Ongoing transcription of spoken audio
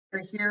For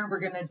here, we're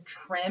going to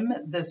trim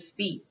the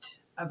feet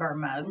of our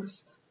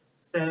mugs.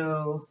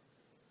 So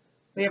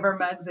we have our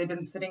mugs, they've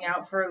been sitting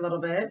out for a little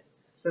bit,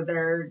 so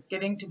they're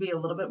getting to be a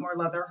little bit more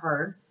leather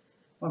hard.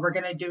 What we're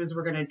going to do is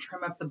we're going to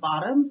trim up the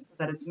bottom so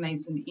that it's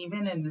nice and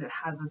even and it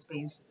has a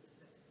space.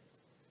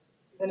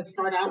 I'm going to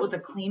start out with a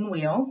clean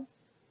wheel.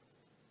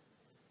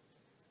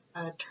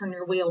 Turn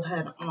your wheel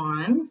head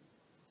on.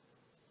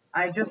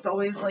 I just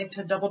always like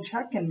to double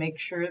check and make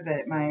sure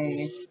that my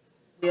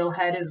wheel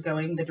head is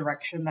going the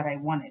direction that I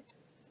want it.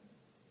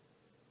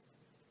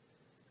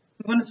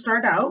 I'm going to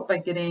start out by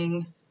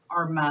getting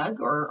our mug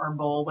or our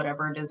bowl,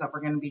 whatever it is that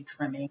we're going to be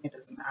trimming. It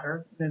doesn't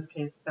matter. In this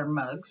case, they're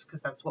mugs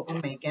because that's what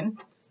we're making.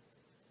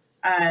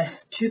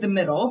 To the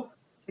middle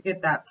to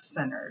get that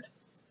centered.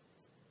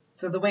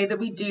 So the way that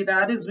we do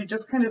that is we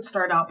just kind of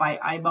start out by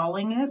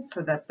eyeballing it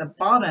so that the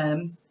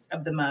bottom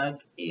of the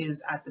mug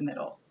is at the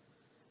middle.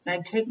 And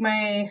I take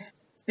my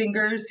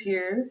fingers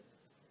here,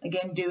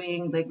 again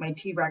doing like my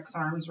T-Rex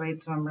arms,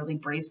 right? So I'm really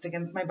braced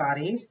against my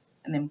body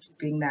and I'm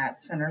keeping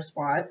that center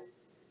spot.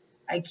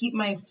 I keep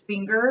my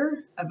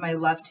finger of my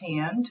left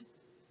hand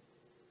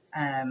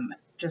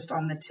just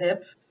on the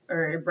tip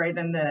or right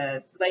in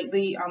the,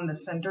 lightly on the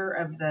center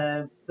of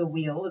the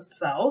wheel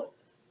itself.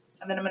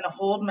 And then I'm going to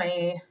hold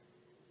my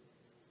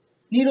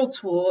needle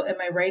tool in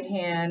my right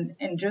hand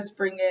and just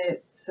bring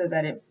it so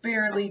that it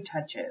barely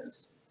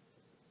touches.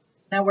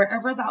 Now,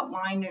 wherever that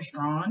line is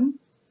drawn,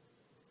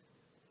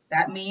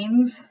 that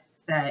means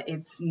that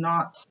it's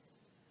not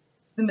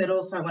the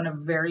middle. So I want to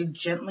very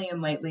gently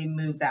and lightly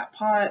move that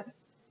pot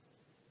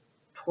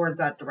towards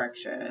that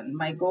direction.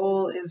 My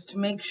goal is to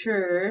make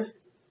sure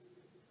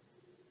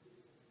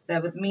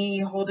that with me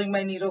holding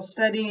my needle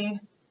steady,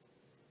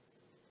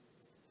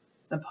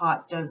 the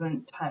pot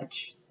doesn't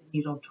touch the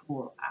needle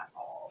tool at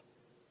all.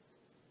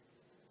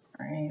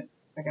 All right,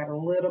 I got a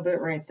little bit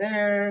right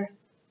there.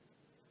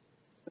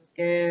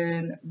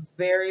 Again,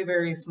 very,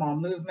 very small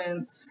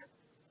movements.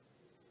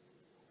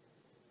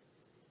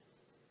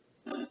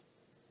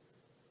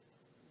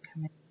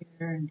 Come in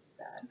here and do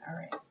that. All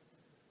right.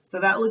 So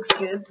that looks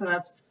good. So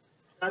that's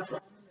on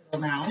the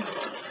middle now.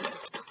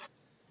 So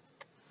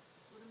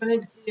what I'm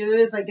going to do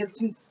is I get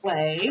some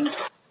clay.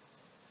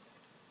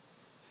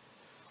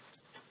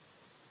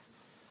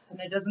 And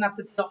it doesn't have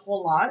to be a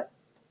whole lot.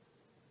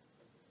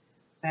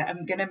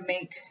 I'm going to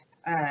make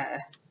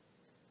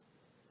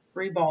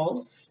 3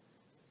 balls.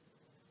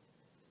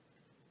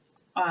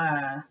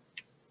 I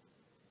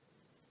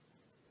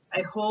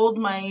hold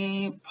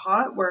my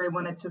pot where I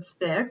want it to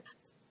stick.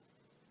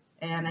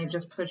 And I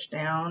just push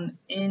down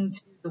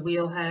into the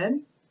wheel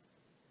head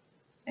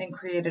and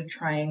create a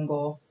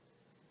triangle.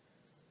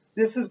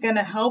 This is going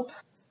to help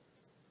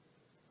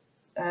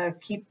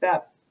keep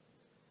our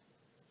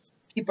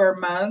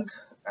mug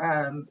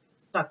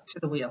stuck to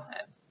the wheel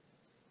head.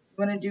 If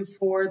you want to do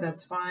 4,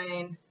 that's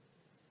fine.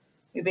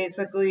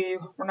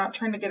 We're not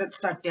trying to get it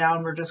stuck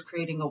down, we're just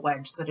creating a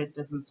wedge so that it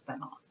doesn't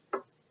spin off.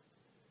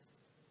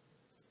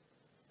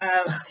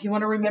 You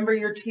want to remember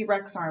your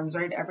T-Rex arms,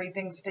 right?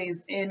 Everything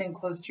stays in and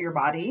close to your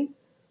body.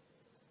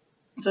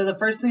 So the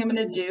first thing I'm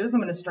going to do is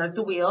I'm going to start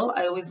the wheel.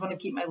 I always want to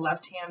keep my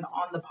left hand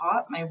on the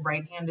pot. My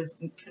right hand is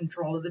in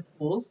control of the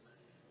tools.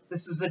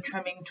 This is a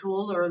trimming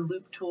tool or a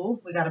loop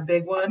tool. We got a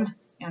big one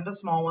and a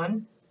small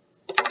one.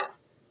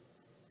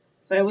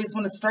 So I always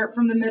want to start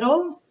from the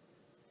middle.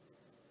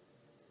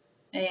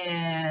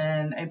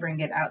 And I bring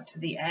it out to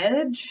the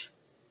edge.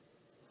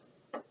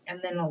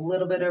 And then a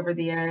little bit over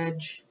the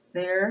edge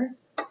there.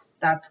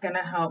 That's going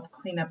to help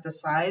clean up the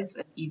sides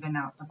and even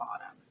out the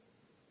bottom.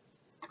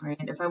 All right,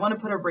 if I want to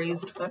put a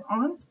raised foot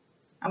on,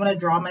 I'm going to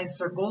draw my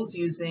circles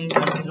using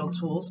my needle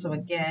tool. So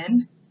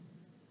again,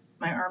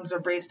 my arms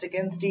are braced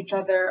against each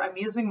other. I'm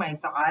using my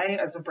thigh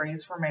as a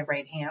brace for my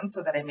right hand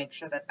so that I make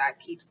sure that that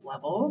keeps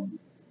level.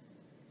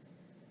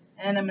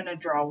 And I'm going to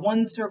draw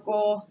 1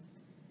 circle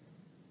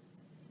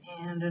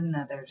and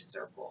another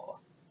circle.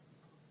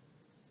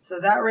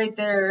 So that right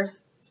there,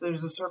 so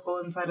there's a circle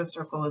inside a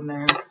circle in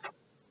there.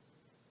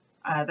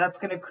 That's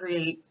going to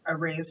create a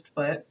raised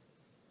foot.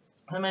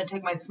 I'm going to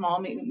take my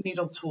small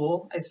needle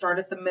tool. I start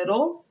at the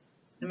middle.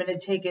 I'm going to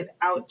take it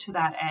out to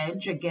that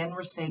edge. Again,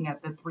 we're staying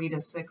at the 3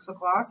 to 6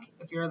 o'clock.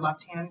 If you're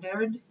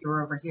left-handed,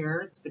 you're over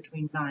here. It's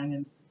between 9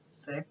 and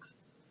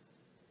 6.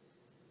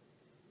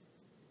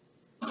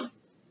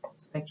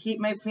 So I keep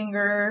my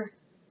finger.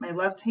 My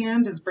left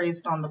hand is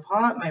braced on the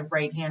pot. My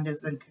right hand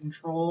is in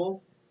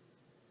control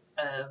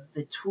of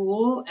the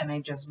tool. And I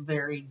just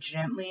very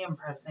gently am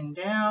pressing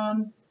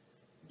down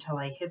until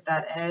I hit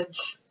that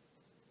edge,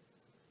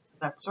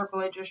 that circle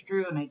I just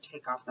drew, and I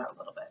take off that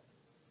little bit.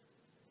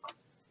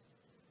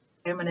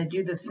 I'm going to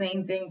do the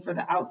same thing for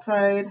the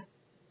outside.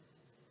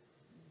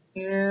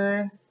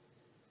 Here,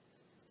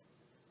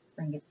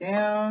 bring it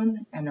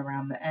down and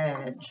around the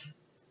edge.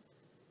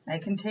 I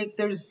can take,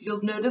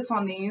 you'll notice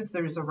on these,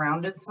 there's a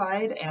rounded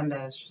side and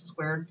a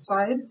squared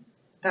side.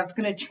 That's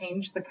going to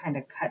change the kind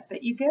of cut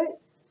that you get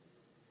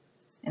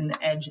and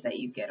the edge that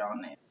you get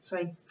on it. So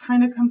I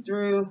kind of come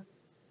through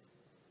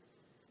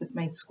with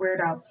my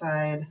squared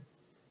outside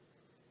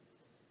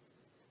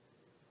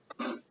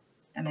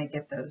and I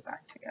get those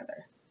back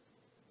together.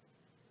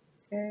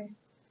 Okay.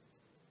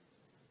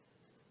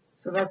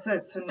 So that's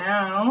it. So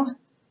now,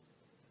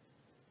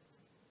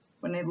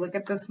 when I look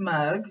at this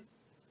mug,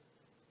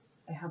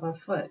 I have a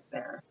foot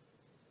there.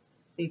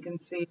 So you can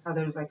see how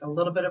there's like a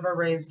little bit of a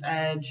raised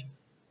edge.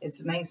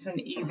 It's nice and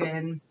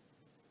even.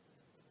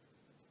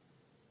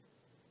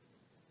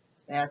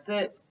 That's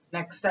it.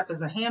 Next step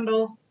is a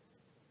handle,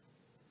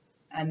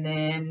 and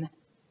then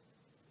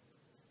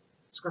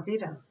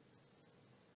Sgraffito.